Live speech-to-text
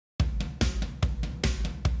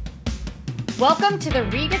Welcome to the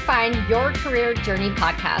Redefine Your Career Journey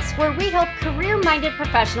podcast, where we help career-minded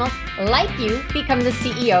professionals like you become the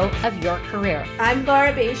CEO of your career. I'm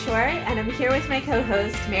Laura Bayshore, and I'm here with my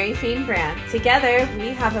co-host, Mary Fane Brandt. Together, we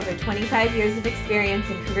have over 25 years of experience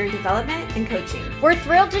in career development and coaching. We're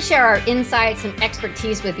thrilled to share our insights and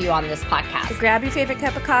expertise with you on this podcast. So grab your favorite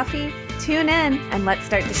cup of coffee, tune in, and let's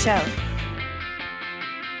start the show.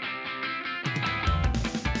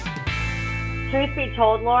 Truth be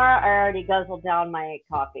told, Laura, I already guzzled down my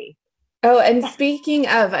coffee. Oh, and speaking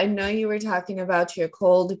of, I know you were talking about your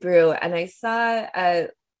cold brew, and I saw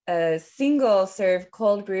a single serve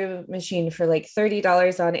cold brew machine for like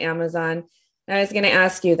 $30 on Amazon. And I was going to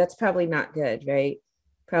ask you, that's probably not good, right?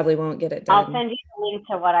 Probably won't get it done. I'll send you the link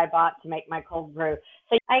to what I bought to make my cold brew.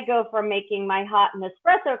 So I go from making my hot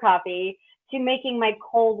Nespresso coffee to making my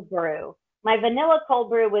cold brew. My vanilla cold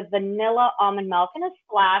brew with vanilla almond milk and a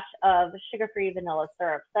splash of sugar-free vanilla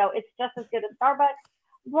syrup. So it's just as good as Starbucks,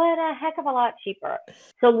 but a heck of a lot cheaper.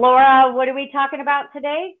 So Laura, what are we talking about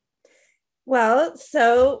today? Well,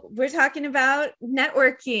 so we're talking about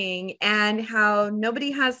networking and how nobody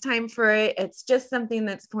has time for it. It's just something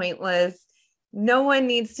that's pointless. No one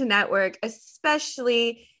needs to network,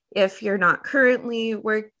 especially if you're not currently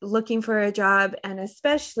looking for a job, and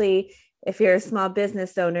especially if you're a small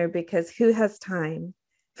business owner, because who has time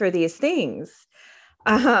for these things?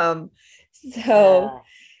 First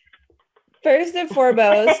and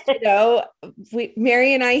foremost,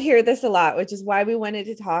 Mary and I hear this a lot, which is why we wanted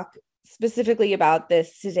to talk specifically about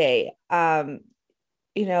this today. We're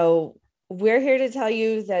here to tell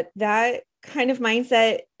you that kind of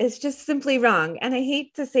mindset is just simply wrong. And I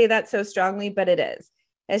hate to say that so strongly, but it is.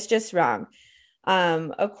 It's just wrong.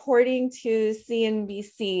 According to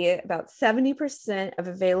CNBC, about 70% of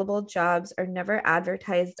available jobs are never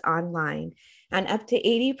advertised online, and up to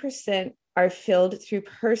 80% are filled through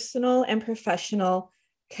personal and professional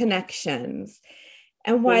connections.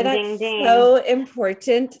 And why that's so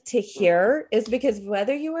important to hear is because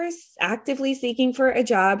whether you are actively seeking for a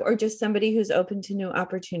job or just somebody who's open to new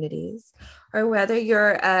opportunities, or whether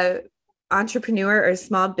you're an entrepreneur or a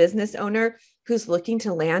small business owner who's looking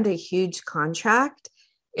to land a huge contract,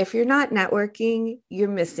 if you're not networking, you're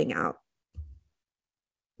missing out.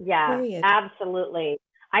 Yeah, period. Absolutely.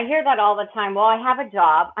 I hear that all the time. Well, I have a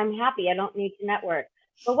job. I'm happy. I don't need to network.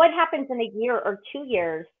 But what happens in a year or 2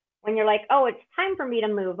 years when you're like, oh, it's time for me to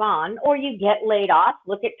move on, or you get laid off?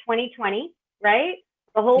 Look at 2020, right?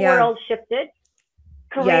 The whole world shifted.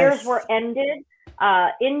 Careers were ended.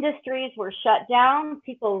 Industries were shut down.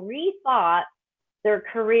 People rethought their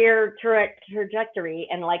career trajectory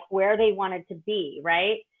and like where they wanted to be,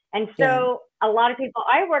 right? And so a lot of people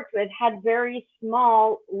I worked with had very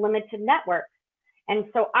small, limited networks. And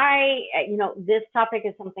so this topic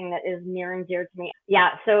is something that is near and dear to me.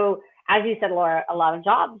 Yeah. So as you said, Laura, a lot of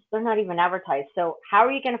jobs, they're not even advertised. So how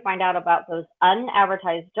are you going to find out about those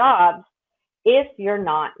unadvertised jobs if you're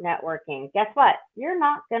not networking? Guess what? You're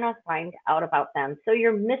not going to find out about them. So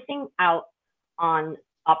you're missing out on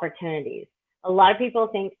opportunities. A lot of people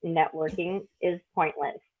think networking is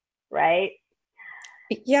pointless, right?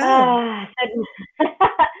 Yeah.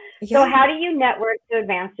 So how do you network to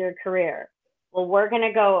advance your career? Well, we're going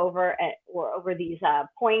to go over these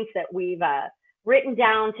points that we've written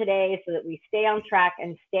down today so that we stay on track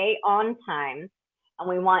and stay on time. And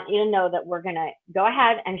we want you to know that we're going to go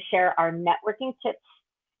ahead and share our networking tips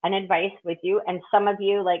and advice with you. And some of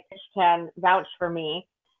you can vouch for me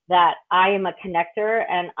that I am a connector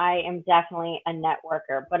and I am definitely a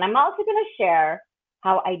networker. But I'm also going to share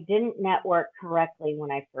how I didn't network correctly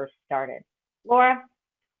when I first started. Laura,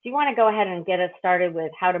 do you want to go ahead and get us started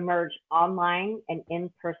with how to merge online and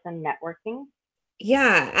in-person networking?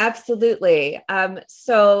 Yeah, absolutely.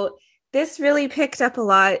 So this really picked up a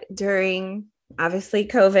lot during, obviously,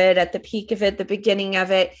 COVID, at the peak of it, the beginning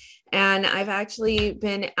of it. And I've actually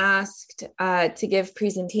been asked to give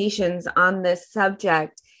presentations on this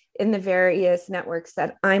subject in the various networks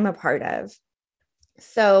that I'm a part of.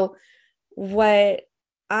 So what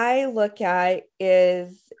I look at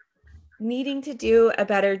is needing to do a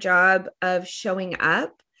better job of showing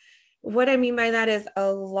up. What I mean by that is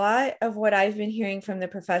a lot of what I've been hearing from the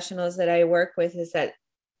professionals that I work with is that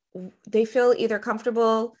they feel either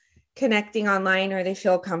comfortable connecting online or they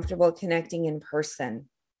feel comfortable connecting in person.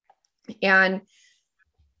 And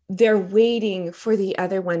they're waiting for the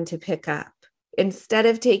other one to pick up. Instead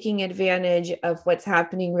of taking advantage of what's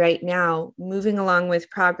happening right now, moving along with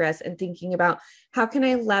progress and thinking about how can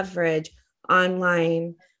I leverage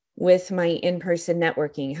online with my in-person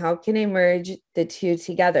networking? How can I merge the two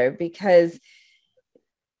together? Because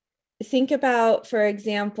think about, for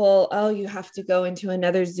example, oh, you have to go into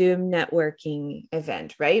another Zoom networking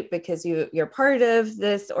event, right? Because you're part of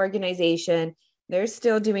this organization. They're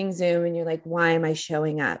still doing Zoom and you're like, why am I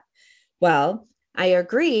showing up? Well, I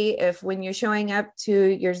agree. If when you're showing up to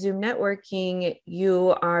your Zoom networking,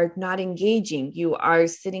 you are not engaging, you are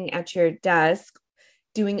sitting at your desk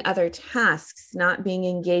doing other tasks, not being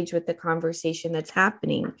engaged with the conversation that's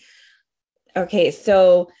happening. Okay,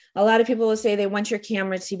 so a lot of people will say they want your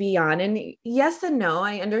camera to be on. And yes and no,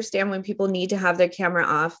 I understand when people need to have their camera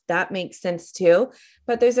off. That makes sense too.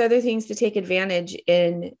 But there's other things to take advantage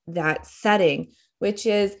in that setting, which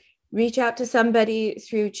is reach out to somebody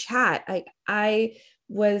through chat. I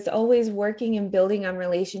was always working and building on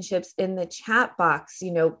relationships in the chat box,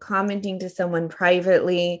 commenting to someone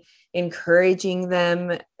privately, encouraging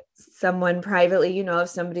them, someone privately, if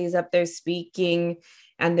somebody's up there speaking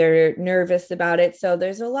and they're nervous about it. So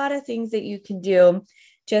there's a lot of things that you can do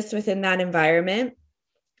just within that environment.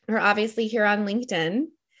 Or obviously here on LinkedIn,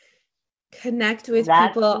 connect with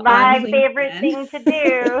people. That's my favorite thing to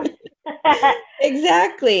do.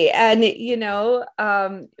 Exactly. And,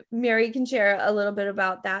 Mary can share a little bit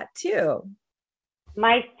about that too.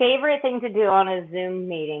 My favorite thing to do on a Zoom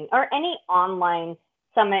meeting or any online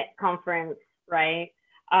summit conference, right?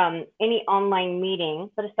 Any online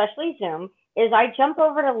meeting, but especially Zoom, is I jump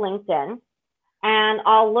over to LinkedIn and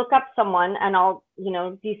I'll look up someone and I'll,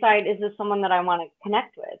 decide, is this someone that I want to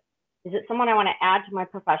connect with? Is it someone I want to add to my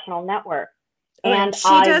professional network? And she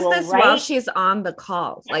does this while she's on the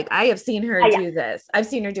call. Like I have seen her do this. I've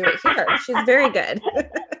seen her do it here. She's very good.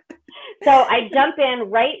 So I jump in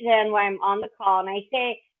right then while I'm on the call and I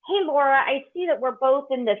say, hey, Laura, I see that we're both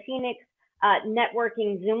in the Phoenix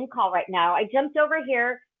networking Zoom call right now. I jumped over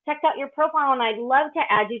here, checked out your profile, and I'd love to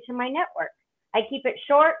add you to my network. I keep it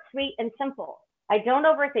short, sweet, and simple. I don't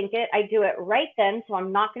overthink it. I do it right then, so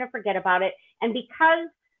I'm not going to forget about it. And because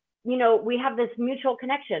we have this mutual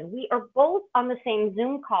connection, we are both on the same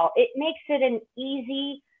Zoom call, it makes it an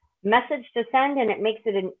easy message to send, and it makes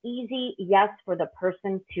it an easy yes for the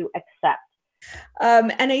person to accept.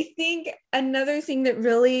 And I think another thing that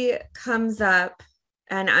really comes up,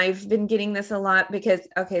 and I've been getting this a lot because,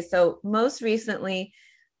 so most recently,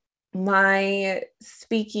 my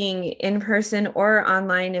speaking in person or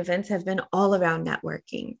online events have been all around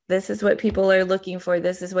networking. This is what people are looking for.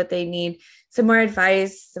 This is what they need some more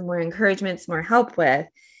advice, some more encouragement, some more help with.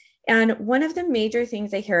 And one of the major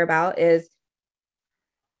things I hear about is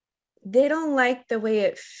they don't like the way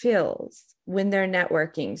it feels when they're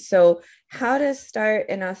networking. So how to start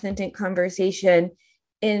an authentic conversation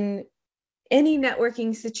in any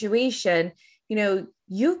networking situation,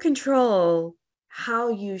 you control how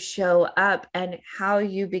you show up and how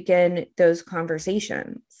you begin those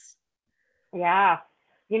conversations. Yeah.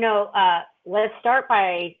 Let's start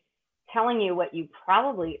by telling you what you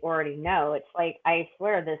probably already know. It's like, I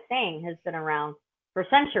swear this saying has been around for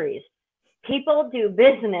centuries. People do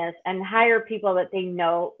business and hire people that they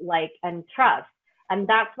know, like, and trust. And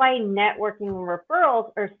that's why networking and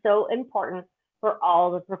referrals are so important for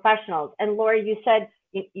all the professionals. And Laura, you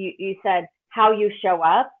said how you show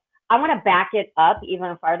up. I want to back it up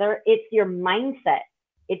even farther. It's your mindset.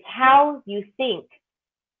 It's how you think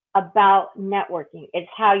about networking. It's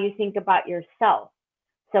how you think about yourself.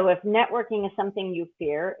 So if networking is something you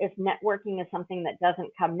fear, if networking is something that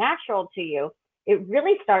doesn't come natural to you, it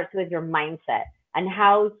really starts with your mindset and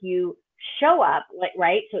how you show up,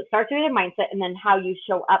 right? So it starts with your mindset and then how you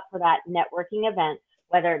show up for that networking event,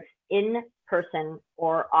 whether it's in person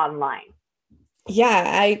or online.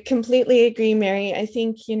 Yeah, I completely agree, Mary. I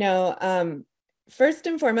think, first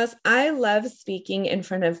and foremost, I love speaking in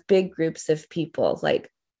front of big groups of people. Like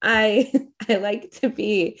I like to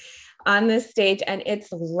be on the stage, and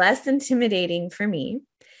it's less intimidating for me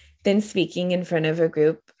than speaking in front of a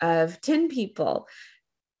group of 10 people.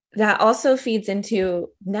 That also feeds into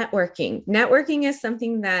networking. Networking is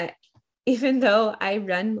something that, even though I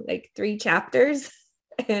run like 3 chapters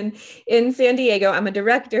and in San Diego, I'm a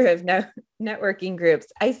director of networking groups,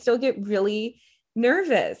 I still get really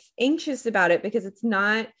nervous, anxious about it because it's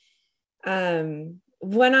not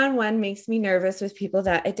one-on-one makes me nervous with people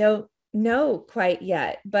that I don't know quite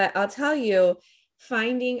yet. But I'll tell you,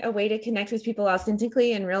 finding a way to connect with people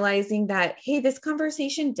authentically and realizing that, hey, this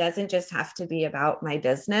conversation doesn't just have to be about my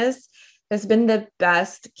business, has been the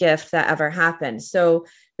best gift that ever happened. So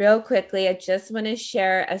real quickly, I just want to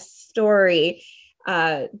share a story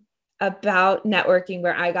about networking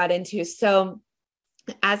where I got into. So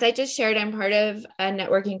as I just shared, I'm part of a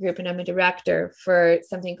networking group and I'm a director for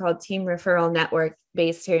something called Team Referral Network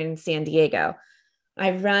based here in San Diego.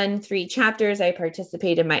 I run 3 chapters. I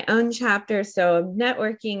participate in my own chapter. So I'm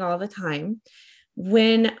networking all the time.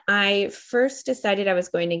 When I first decided I was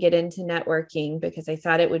going to get into networking because I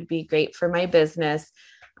thought it would be great for my business,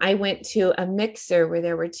 I went to a mixer where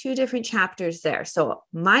there were 2 different chapters there. So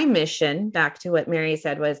my mission, back to what Mary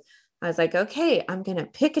said, was I was like, okay, I'm going to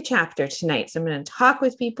pick a chapter tonight. So I'm going to talk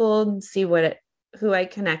with people and see who I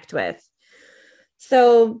connect with.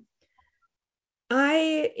 So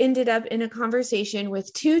I ended up in a conversation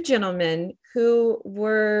with 2 gentlemen who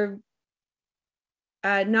were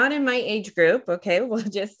not in my age group. Okay, we'll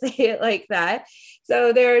just say it like that.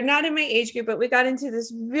 So they're not in my age group, but we got into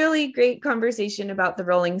this really great conversation about the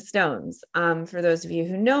Rolling Stones. For those of you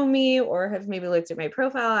who know me or have maybe looked at my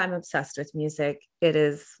profile, I'm obsessed with music. It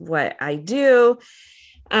is what I do.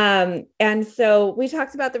 And so we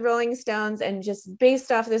talked about the Rolling Stones, and just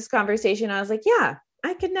based off this conversation, I was like, yeah,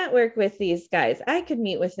 I could network with these guys. I could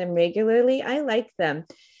meet with them regularly. I like them.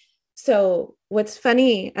 So what's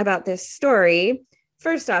funny about this story,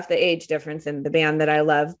 first off, the age difference in the band that I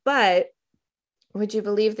love, but would you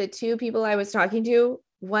believe the 2 people I was talking to,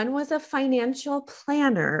 one was a financial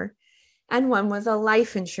planner and one was a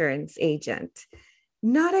life insurance agent.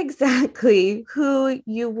 Not exactly who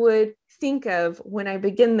you would think of when I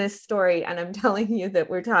begin this story. And I'm telling you that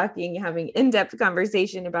we're having in-depth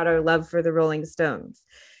conversation about our love for the Rolling Stones.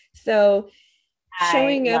 So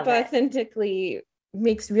showing up authentically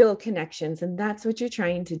makes real connections. And that's what you're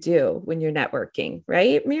trying to do when you're networking,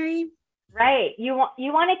 right, Mary? Right. You want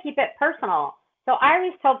to keep it personal. So I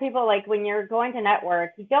always tell people, like, when you're going to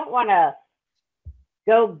network, you don't want to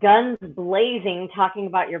go guns blazing talking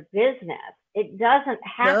about your business. It doesn't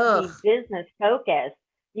have to be business focused.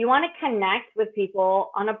 You want to connect with people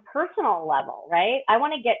on a personal level, right? I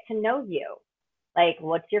want to get to know you. Like,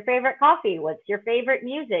 what's your favorite coffee? What's your favorite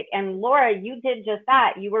music? And Laura, you did just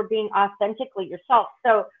that. You were being authentically yourself.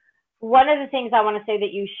 So one of the things I want to say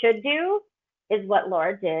that you should do is what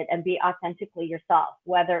Laura did, and be authentically yourself,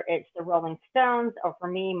 whether it's the Rolling Stones or, for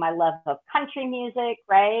me, my love of country music,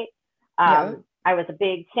 right? I was a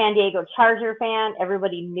big San Diego Charger fan.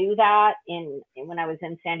 Everybody knew that when I was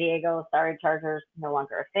in San Diego. Sorry, Chargers, no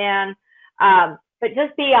longer a fan. But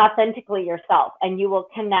just be authentically yourself, and you will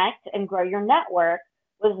connect and grow your network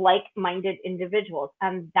with like-minded individuals.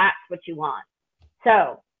 And that's what you want.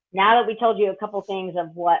 So now that we told you a couple things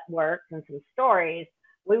of what works and some stories,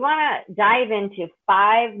 we want to dive into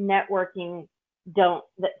 5 networking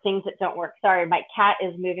things that don't work. Sorry, my cat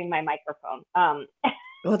is moving my microphone.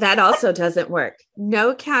 Well, that also doesn't work.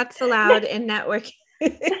 No cats allowed in networking.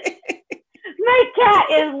 My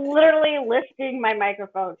cat is literally lifting my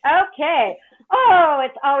microphone. Okay. Oh,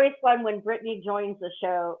 it's always fun when Brittany joins the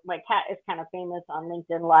show. My cat is kind of famous on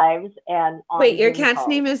LinkedIn Lives and on Wait, your cat's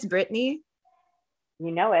name is Brittany?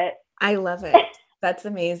 You know it. I love it. That's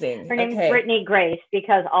amazing. Her name's Brittany Grace,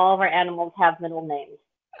 because all of our animals have middle names.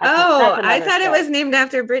 I thought it was named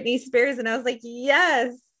after Britney Spears, and I was like,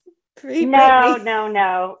 yes.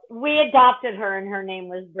 No. We adopted her, and her name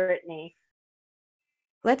was Brittany.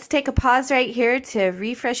 Let's take a pause right here to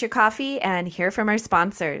refresh your coffee and hear from our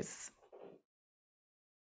sponsors.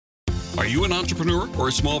 Are you an entrepreneur or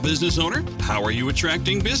a small business owner? How are you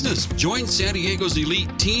attracting business? Join San Diego's elite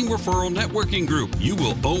Team Referral Networking Group. You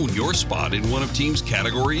will own your spot in one of Team's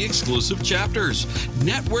category exclusive chapters.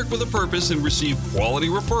 Network with a purpose and receive quality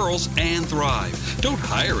referrals and thrive. Don't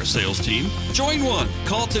hire a sales team. Join one.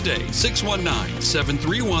 Call today,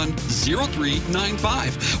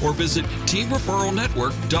 619-731-0395, or visit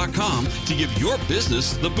teamreferralnetwork.com to give your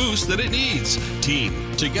business the boost that it needs.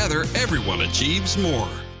 Team. Together, everyone achieves more.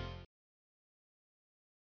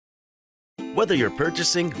 Whether you're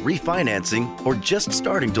purchasing, refinancing, or just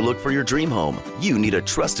starting to look for your dream home, you need a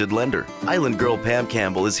trusted lender. Island Girl Pam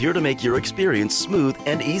Campbell is here to make your experience smooth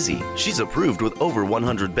and easy. She's approved with over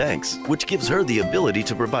 100 banks, which gives her the ability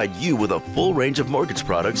to provide you with a full range of mortgage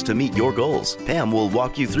products to meet your goals. Pam will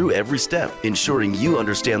walk you through every step, ensuring you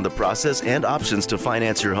understand the process and options to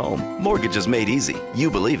finance your home. Mortgages made easy.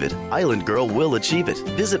 You believe it. Island Girl will achieve it.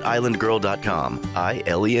 Visit islandgirl.com,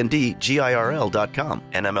 ILENDGIRL.com,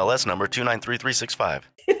 NMLS number 293365.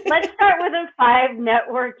 Let's start with the 5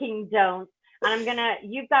 networking don'ts. And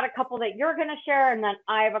you've got a couple that you're going to share, and then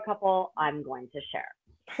I have a couple I'm going to share.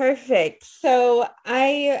 Perfect. So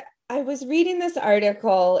I was reading this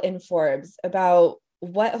article in Forbes about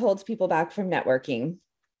what holds people back from networking.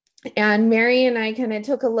 And Mary and I kind of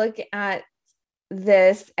took a look at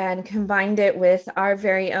this and combined it with our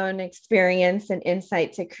very own experience and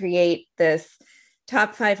insight to create this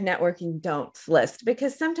top 5 networking don'ts list,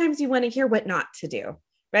 because sometimes you want to hear what not to do,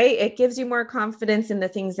 right? It gives you more confidence in the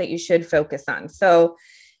things that you should focus on. So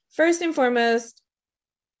first and foremost,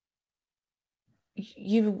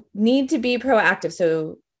 you need to be proactive.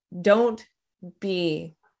 So don't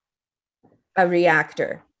be a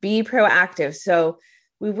reactor, be proactive. So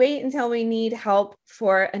we wait until we need help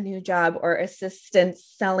for a new job or assistance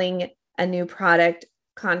selling a new product,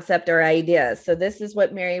 concept, or idea. So this is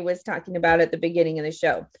what Mary was talking about at the beginning of the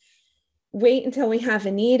show. Wait until we have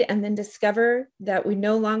a need and then discover that we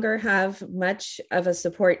no longer have much of a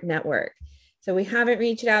support network. So we haven't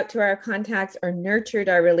reached out to our contacts or nurtured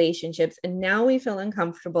our relationships. And now we feel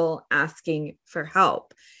uncomfortable asking for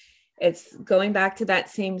help. It's going back to that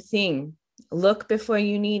same thing. Look before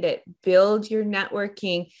you need it. Build your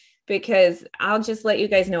networking, because I'll just let you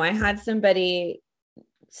guys know, I had somebody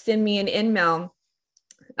send me an email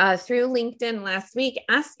through LinkedIn last week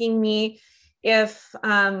asking me if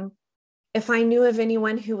I knew of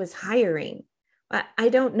anyone who was hiring. I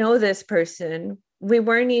don't know this person. We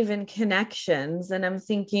weren't even connections. And I'm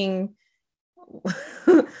thinking,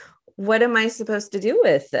 what am I supposed to do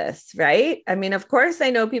with this? Right? I mean, of course, I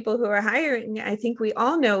know people who are hiring. I think we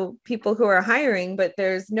all know people who are hiring, but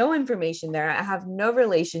there's no information there. I have no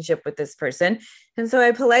relationship with this person. And so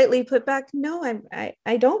I politely put back, no,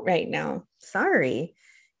 I don't right now. Sorry.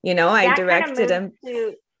 I directed them.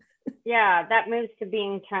 That moves to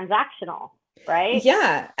being transactional, right?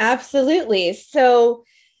 Yeah, absolutely. So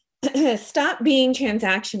stop being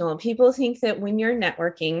transactional. People think that when you're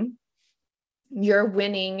networking, you're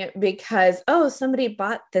winning because, somebody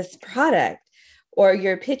bought this product, or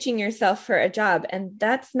you're pitching yourself for a job. And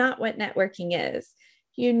that's not what networking is.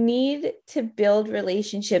 You need to build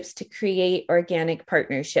relationships to create organic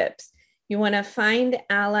partnerships. You want to find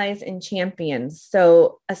allies and champions.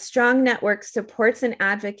 So a strong network supports and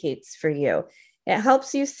advocates for you. It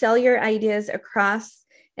helps you sell your ideas across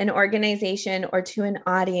an organization or to an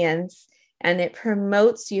audience, and it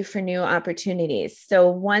promotes you for new opportunities. So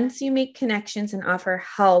once you make connections and offer to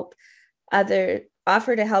help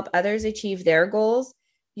others achieve their goals,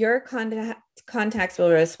 your contacts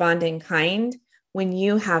will respond in kind when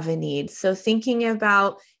you have a need. So thinking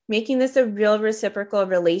about making this a real reciprocal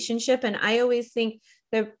relationship. And I always think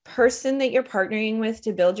the person that you're partnering with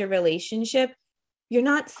to build your relationship, you're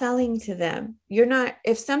not selling to them.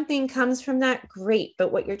 If something comes from that, great.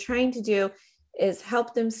 But what you're trying to do is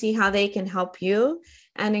help them see how they can help you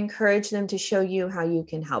and encourage them to show you how you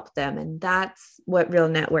can help them. And that's what real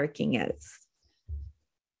networking is.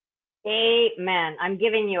 Amen. I'm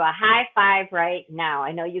giving you a high five right now.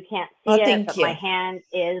 I know you can't see it, but my hand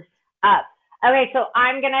is up. Okay, so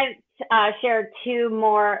I'm going to share two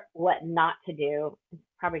more what not to do. It's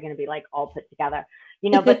probably going to be like all put together,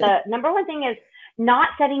 but the number one thing is not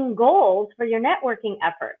setting goals for your networking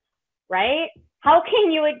efforts, right? How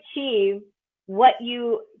can you achieve what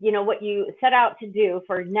you set out to do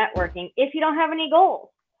for networking if you don't have any goals?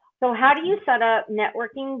 So how do you set up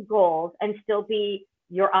networking goals and still be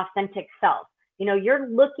your authentic self? You're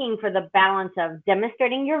looking for the balance of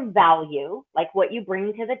demonstrating your value, like what you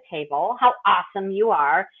bring to the table, how awesome you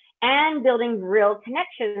are, and building real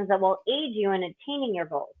connections that will aid you in attaining your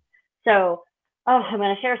goals. So, I'm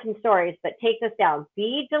going to share some stories, but take this down.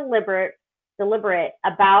 Be deliberate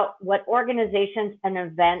about what organizations and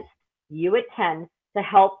events you attend to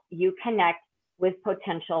help you connect with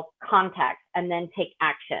potential contacts and then take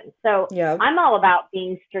action. So I'm all about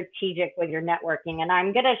being strategic with your networking, and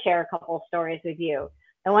I'm going to share a couple of stories with you.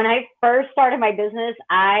 And when I first started my business,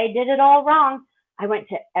 I did it all wrong. I went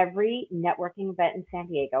to every networking event in San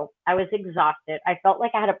Diego. I was exhausted. I felt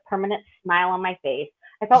like I had a permanent smile on my face.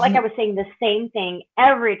 I felt like I was saying the same thing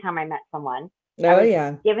every time I met someone.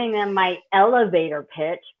 Giving them my elevator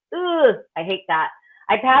pitch. Ugh, I hate that.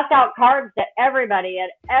 I passed out cards to everybody at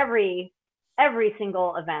every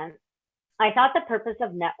single event. I thought the purpose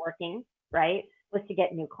of networking, right, was to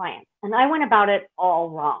get new clients. And I went about it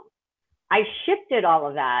all wrong. I shifted all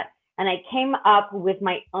of that and I came up with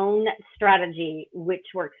my own strategy, which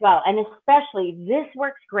works well. And especially this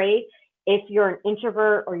works great if you're an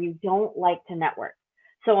introvert or you don't like to network.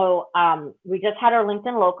 So we just had our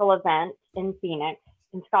LinkedIn local event in Phoenix,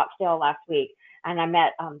 in Scottsdale last week. And I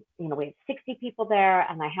met, we had 60 people there.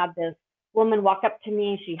 And I had this woman walk up to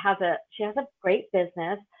me. She has a great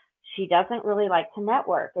business. She doesn't really like to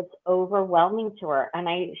network. It's overwhelming to her. And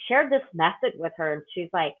I shared this method with her and she's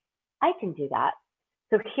like, I can do that.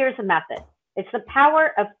 So here's a method. It's the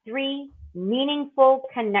power of 3 meaningful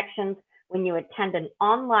connections when you attend an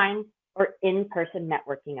online or in-person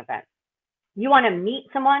networking event. You want to meet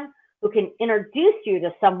someone who can introduce you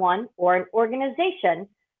to someone or an organization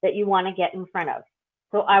that you want to get in front of.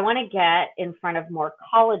 So I want to get in front of more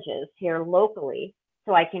colleges here locally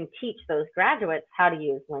so I can teach those graduates how to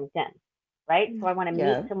use LinkedIn, right? So I want to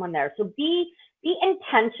meet someone there. So be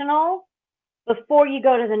intentional before you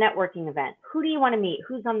go to the networking event. Who do you want to meet?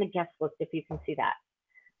 Who's on the guest list, if you can see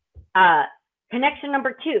that? Connection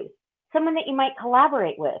number 2, someone that you might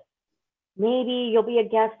collaborate with. Maybe you'll be a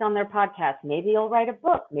guest on their podcast. Maybe you'll write a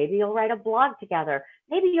book. Maybe you'll write a blog together.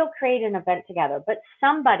 Maybe you'll create an event together, but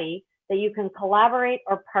somebody that you can collaborate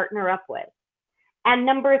or partner up with. And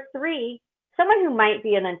number 3, someone who might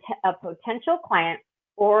be a potential client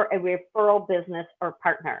or a referral business or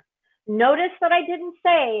partner. Notice that I didn't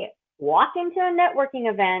say walk into a networking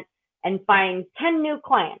event and find 10 new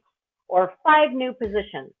clients or 5 new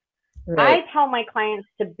positions. Right. I tell my clients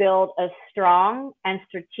to build a strong and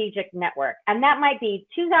strategic network. And that might be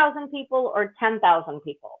 2,000 people or 10,000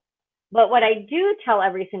 people. But what I do tell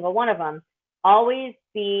every single one of them, always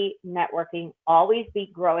be networking, always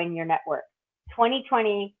be growing your network.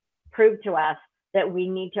 2020 proved to us that we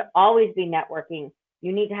need to always be networking.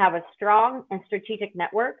 You need to have a strong and strategic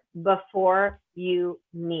network before you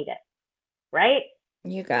need it, right?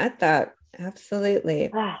 You got that. Absolutely.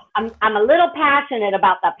 I'm a little passionate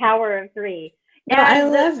about the power of 3. No, I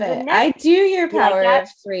love it. I do your power of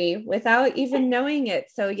 3 without even knowing it.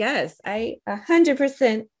 So yes, I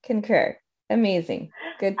 100% concur. Amazing.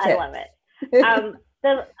 Good tip. I love it.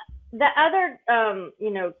 The other,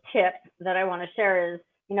 tip that I want to share is,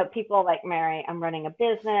 people like Mary, I'm running a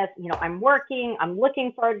business, I'm working, I'm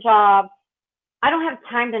looking for a job. I don't have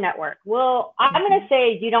time to network. Well, I'm going to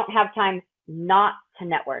say you don't have time not to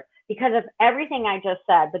network because of everything I just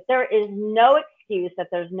said, but there is no excuse that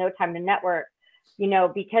there's no time to network,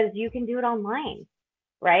 because you can do it online,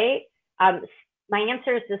 right? My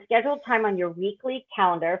answer is to schedule time on your weekly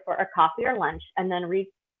calendar for a coffee or lunch, and then reach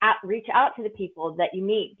out to the people that you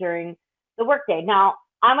meet during the workday. Now,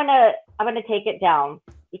 I'm gonna take it down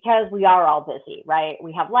because we are all busy, right?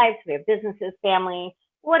 We have lives, we have businesses, family,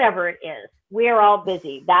 whatever it is. We are all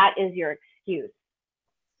busy. That is your excuse.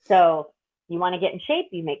 So you want to get in shape,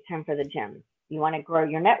 you make time for the gym. You want to grow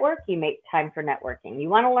your network, you make time for networking. You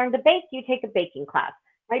want to learn to bake, you take a baking class.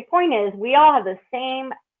 My point is, we all have the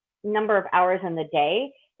same number of hours in the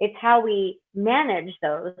day. It's how we manage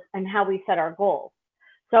those and how we set our goals.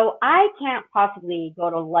 So I can't possibly go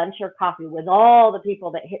to lunch or coffee with all the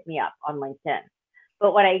people that hit me up on LinkedIn.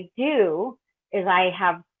 But what I do is I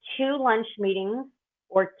have 2 lunch meetings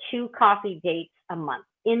or 2 coffee dates a month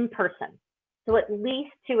in person. So at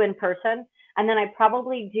least 2 in person. And then I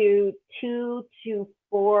probably do 2 to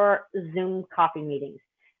 4 Zoom coffee meetings.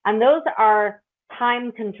 And those are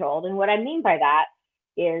time controlled. And what I mean by that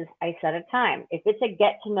is I set a time. If it's a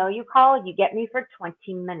get to know you call, you get me for 20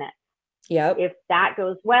 minutes. Yep. If that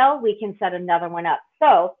goes well, we can set another one up.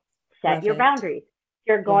 So set your boundaries. If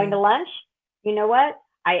you're going to lunch, you know what?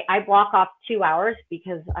 I block off 2 hours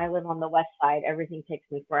because I live on the west side. Everything takes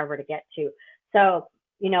me forever to get to. So,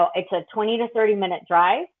 it's a 20 to 30 minute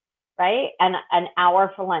drive, right? And an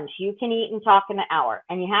hour for lunch. You can eat and talk in an hour,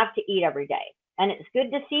 and you have to eat every day. And it's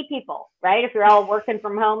good to see people, right? If you're all working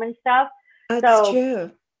from home and stuff. That's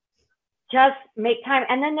true. Just make time.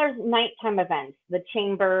 And then there's nighttime events, the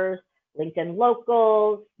chambers, LinkedIn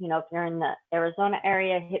locals. If you're in the Arizona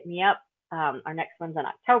area, hit me up. Our next one's in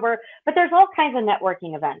October. But there's all kinds of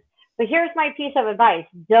networking events. But here's my piece of advice.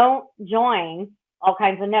 Don't join all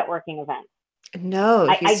kinds of networking events. No,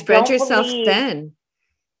 you spread yourself thin.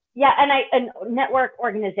 Yeah, and network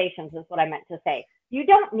organizations is what I meant to say. You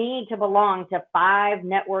don't need to belong to 5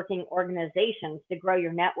 networking organizations to grow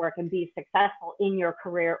your network and be successful in your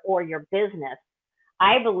career or your business.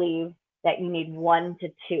 I believe that you need 1 to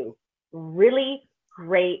 2 really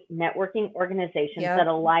great networking organizations that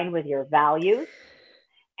align with your values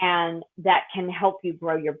and that can help you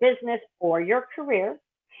grow your business or your career.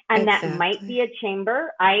 And that might be a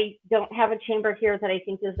chamber. I don't have a chamber here that I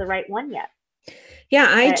think is the right one yet. Yeah,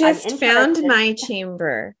 I just found my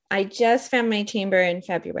chamber. I just found my chamber in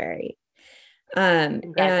February.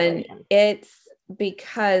 And it's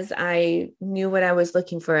because I knew what I was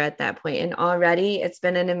looking for at that point. And already it's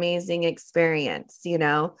been an amazing experience,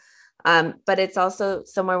 but it's also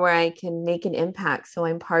somewhere where I can make an impact. So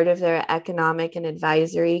I'm part of their economic and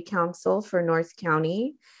advisory council for North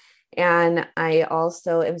County. And I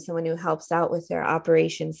also am someone who helps out with their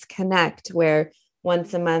Operations Connect, where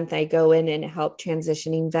once a month I go in and help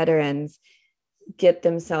transitioning veterans get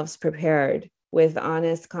themselves prepared with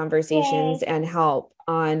honest conversations and help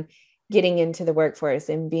on getting into the workforce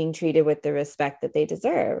and being treated with the respect that they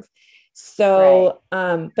deserve. So,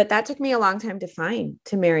 but that took me a long time to find,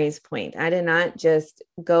 to Mary's point. I did not just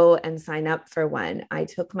go and sign up for one. I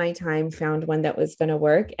took my time, found one that was going to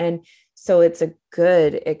work. And so it's a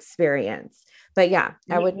good experience. But yeah,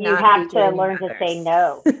 I would not. You have to learn to say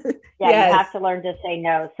no. Yeah, you have to learn to say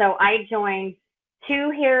no. So I joined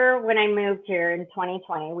 2 here when I moved here in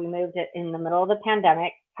 2020. We moved it in the middle of the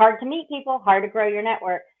pandemic. Hard to meet people, hard to grow your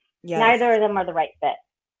network. Yes. Neither of them are the right fit.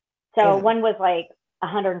 So one was like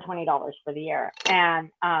 $120 for the year, and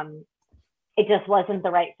it just wasn't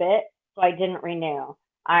the right fit. So I didn't renew.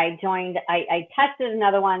 I tested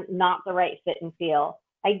another one, not the right fit and feel.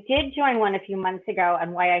 I did join one a few months ago,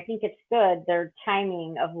 and why I think it's good, their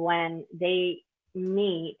timing of when they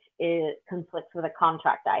meet conflicts with a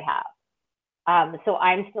contract I have. So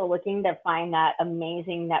I'm still looking to find that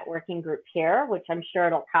amazing networking group here, which I'm sure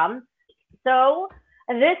it'll come. So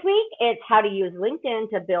this week, it's how to use LinkedIn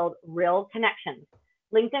to build real connections.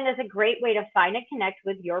 LinkedIn is a great way to find and connect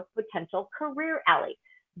with your potential career ally,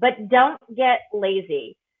 but don't get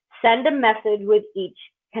lazy. Send a message with each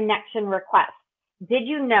connection request. Did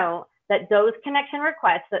you know that those connection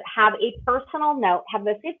requests that have a personal note have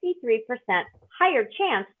a 53% higher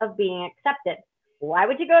chance of being accepted? Why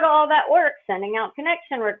would you go to all that work sending out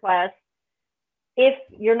connection requests if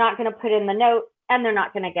you're not going to put in the note and they're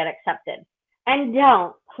not going to get accepted? And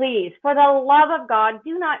don't, please, for the love of God,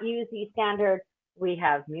 do not use these standard, we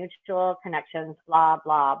have mutual connections, blah,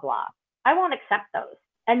 blah, blah. I won't accept those.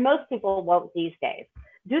 And most people won't these days.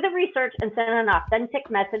 Do the research and send an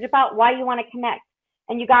authentic message about why you want to connect.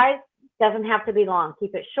 And you guys, doesn't have to be long.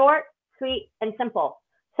 Keep it short, sweet, and simple.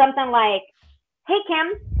 Something like, hey,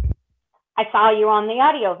 Kim, I saw you on the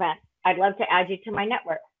audio event. I'd love to add you to my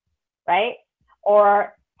network, right?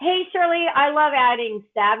 Or, hey, Shirley, I love adding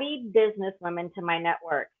savvy business women to my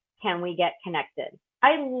network. Can we get connected?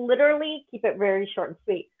 I literally keep it very short and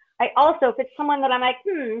sweet. I also, if it's someone that I'm like,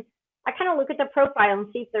 I kind of look at their profile and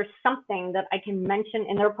see if there's something that I can mention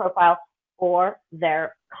in their profile or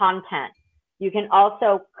their content. You can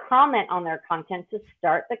also comment on their content to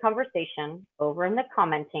start the conversation over in the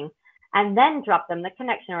commenting, and then drop them the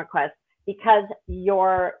connection request, because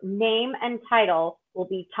your name and title will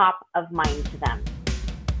be top of mind to them.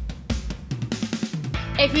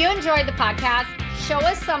 If you enjoyed the podcast, show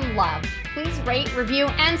us some love. Please rate, review,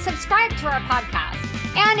 and subscribe to our podcast.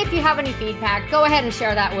 And if you have any feedback, go ahead and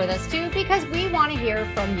share that with us too, because we want to hear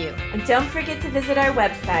from you. And don't forget to visit our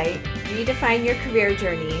website, Redefine Your Career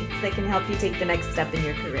Journey, so they can help you take the next step in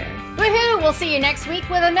your career. Woohoo! We'll see you next week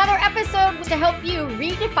with another episode to help you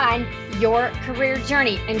redefine your career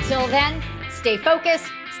journey. Until then, stay focused,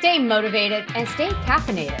 stay motivated, and stay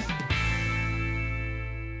caffeinated.